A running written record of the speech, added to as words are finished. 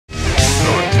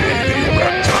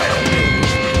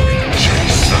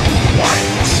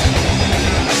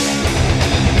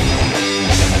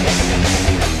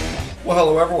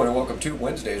everyone, and welcome to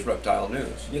Wednesday's Reptile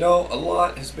News. You know, a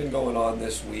lot has been going on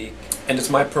this week, and it's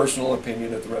my personal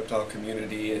opinion that the reptile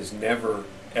community is never,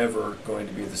 ever going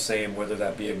to be the same, whether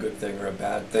that be a good thing or a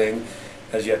bad thing,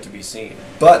 has yet to be seen.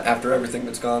 But after everything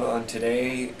that's gone on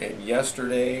today and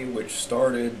yesterday, which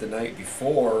started the night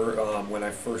before when I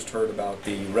first heard about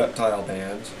the reptile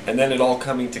bans, and then it all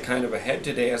coming to kind of a head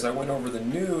today as I went over the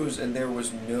news, and there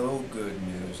was no good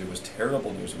news. It was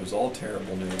terrible news. It was all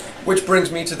terrible news. Which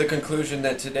brings me to the conclusion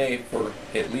that today, for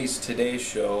at least today's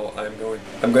show,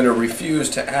 I'm going to refuse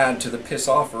to add to the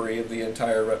piss-offery of the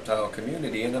entire reptile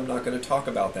community, and I'm not going to talk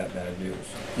about that bad news.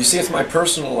 You see, it's my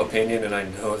personal opinion, and I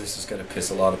know this is going to piss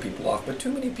a lot of people off, but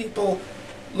too many people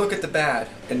look at the bad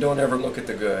and don't ever look at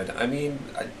the good. I mean,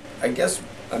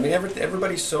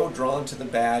 everybody's so drawn to the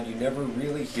bad, you never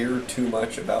really hear too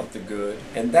much about the good,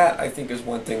 and that, I think, is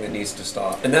one thing that needs to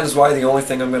stop. And that is why the only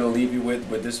thing I'm going to leave you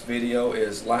with this video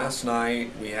is last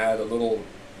night we had a little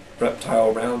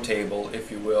reptile roundtable, if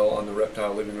you will, on the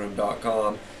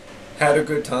reptilelivingroom.com. Had a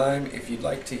good time. If you'd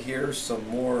like to hear some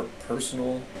more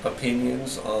personal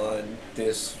opinions on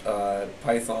this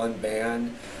python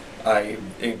ban, I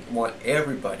want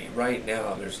everybody right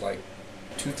now, there's like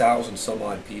 2,000 some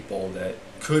odd people that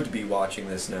could be watching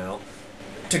this now,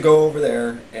 to go over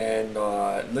there and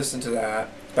listen to that.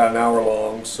 About an hour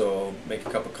long, so make a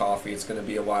cup of coffee. It's going to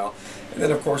be a while. And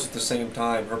then, of course, at the same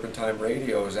time, Reptile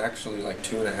Radio is actually like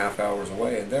 2.5 hours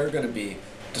away, and they're going to be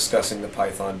discussing the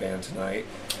python ban tonight.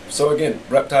 So again,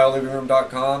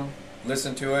 reptilelivingroom.com.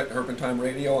 Listen to it, Herpentine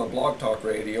Radio on Blog Talk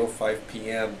Radio, 5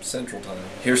 p.m. Central Time.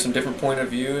 Hear some different point of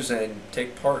views and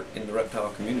take part in the reptile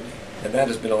community. And that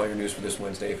has been all your news for this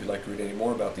Wednesday. If you'd like to read any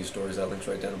more about these stories, that link's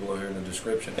right down below here in the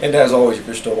description. And as always, if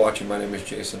you're still watching, my name is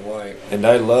Jason White. And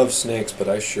I love snakes, but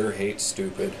I sure hate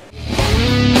stupid.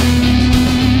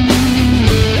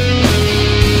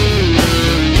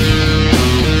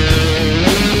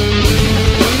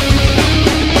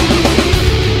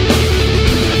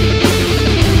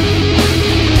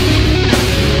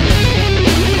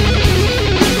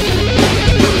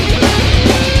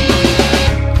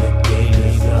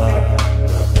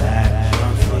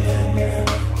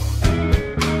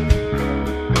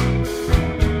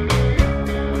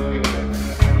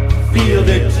 Feel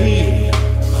the teeth,